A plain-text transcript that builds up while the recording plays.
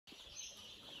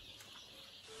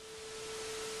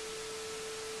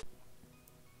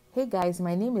Hey guys,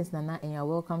 my name is Nana and you're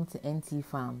welcome to NT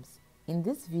Farms. In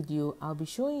this video, I'll be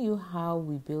showing you how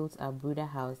we built our brooder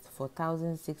house for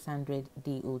 1,600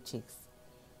 day-old chicks.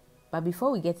 But before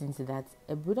we get into that,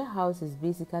 a brooder house is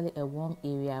basically a warm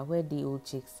area where day-old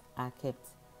chicks are kept.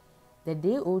 The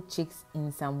day-old chicks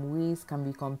in some ways can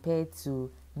be compared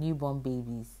to newborn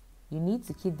babies. You need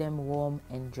to keep them warm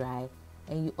and dry,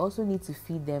 and you also need to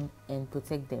feed them and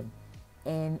protect them.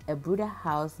 And a brooder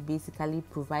house basically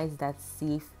provides that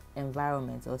safe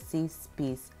environment or safe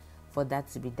space for that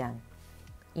to be done.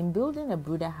 In building a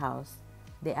brooder house,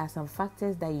 there are some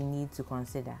factors that you need to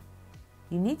consider.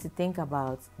 You need to think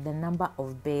about the number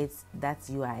of birds that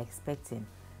you are expecting,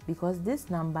 because this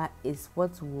number is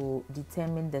what will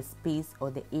determine the space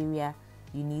or the area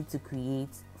you need to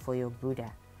create for your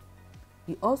brooder.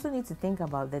 You also need to think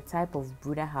about the type of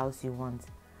brooder house you want.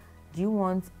 Do you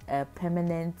want a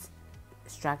permanent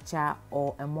structure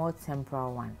or a more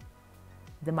temporary one?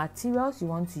 The materials you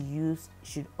want to use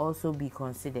should also be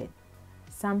considered.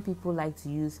 Some people like to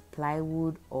use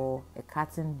plywood or a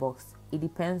carton box. It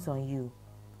depends on you.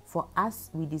 For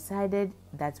us, we decided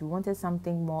that we wanted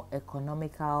something more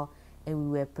economical and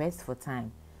we were pressed for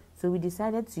time. So we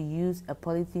decided to use a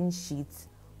polythene sheet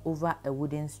over a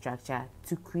wooden structure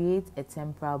to create a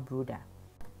temporary brooder.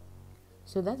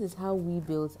 So that is how we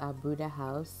built our brooder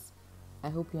house. I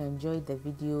hope you enjoyed the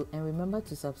video and remember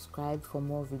to subscribe for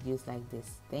more videos like this.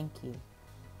 Thank you.